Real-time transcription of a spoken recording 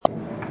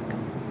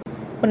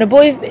When a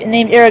boy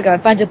named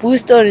Eragon finds a blue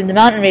stone in the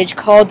mountain range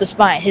called the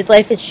Spine, his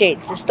life has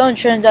changed. The stone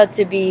turns out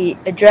to be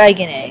a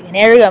dragon egg, and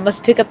Eragon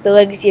must pick up the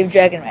legacy of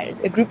dragon riders,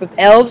 a group of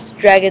elves,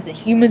 dragons, and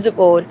humans of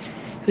old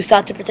who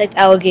sought to protect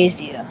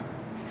Alagasia.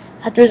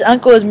 After his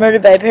uncle is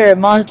murdered by a pair of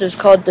monsters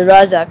called the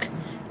Razak,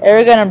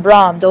 Eragon and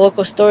Brahm, the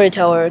local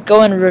storyteller, go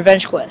on a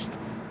revenge quest.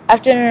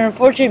 After an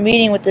unfortunate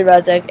meeting with the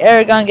Razak,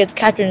 Eragon gets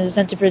captured and is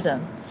sent to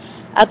prison.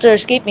 After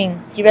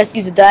escaping, he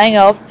rescues a dying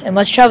elf and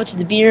must travel to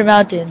the Beer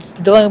Mountains,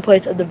 the dwelling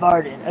place of the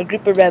Varden, a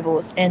group of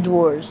rebels and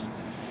dwarves.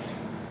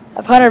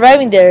 Upon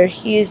arriving there,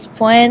 he is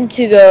planned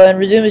to go and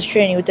resume his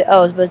training with the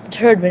elves, but is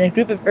deterred when a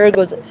group of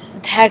Urgos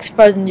attacks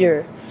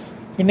Farthendur,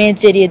 the main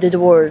city of the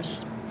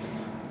dwarves.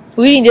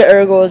 Leading the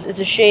Urgos is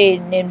a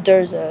shade named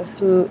Durza,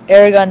 who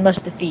Eragon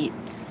must defeat.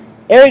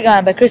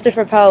 Eragon, by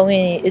Christopher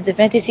Paolini, is a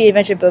fantasy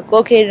adventure book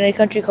located in a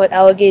country called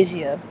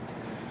Alagasia.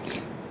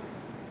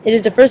 It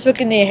is the first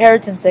book in the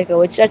Inheritance cycle,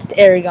 which starts with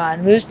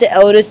Eragon, moves to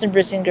Eldest and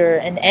Brissinger,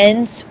 and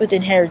ends with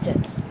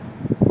Inheritance.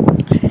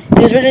 It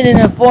is written in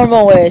a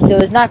formal way, so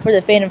it is not for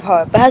the faint of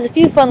heart, but has a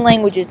few fun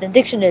languages and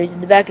dictionaries in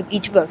the back of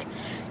each book.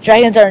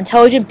 Dragons are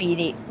intelligent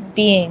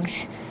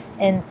beings,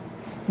 and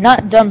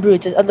not dumb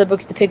brutes as other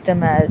books depict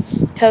them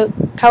as.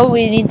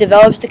 Paolini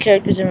develops the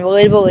characters in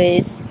relatable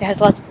ways. It has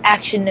lots of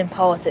action and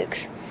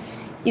politics.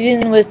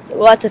 Even with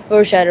lots of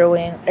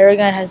foreshadowing,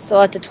 Eragon has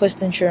lots of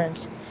twists and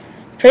turns.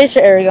 Praise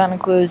for Eragon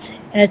includes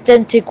an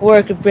authentic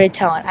work of great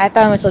talent. I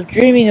found myself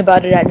dreaming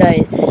about it at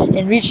night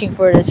and reaching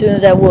for it as soon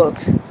as I woke.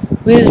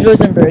 Liz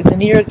Rosenberg, The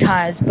New York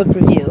Times Book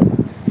Review.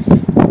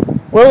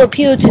 Will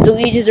appeal to the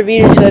legions of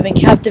readers who have been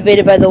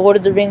captivated by the Lord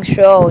of the Rings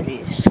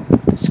trilogy.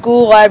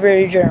 School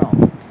Library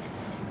Journal.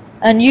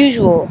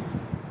 Unusual,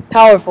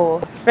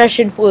 powerful, fresh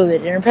and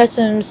fluid, an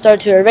impressive start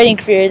to a writing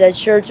career that's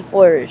sure to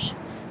flourish.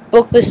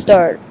 Bookless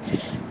start.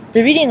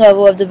 The reading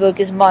level of the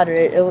book is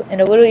moderate and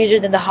a little easier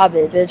than The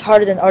Hobbit, but it's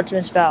harder than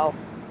Artemis Fowl.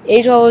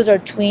 Age levels are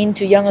tween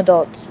to young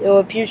adults. It will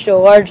appeal to a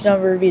large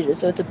number of readers,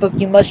 so it's a book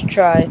you must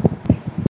try.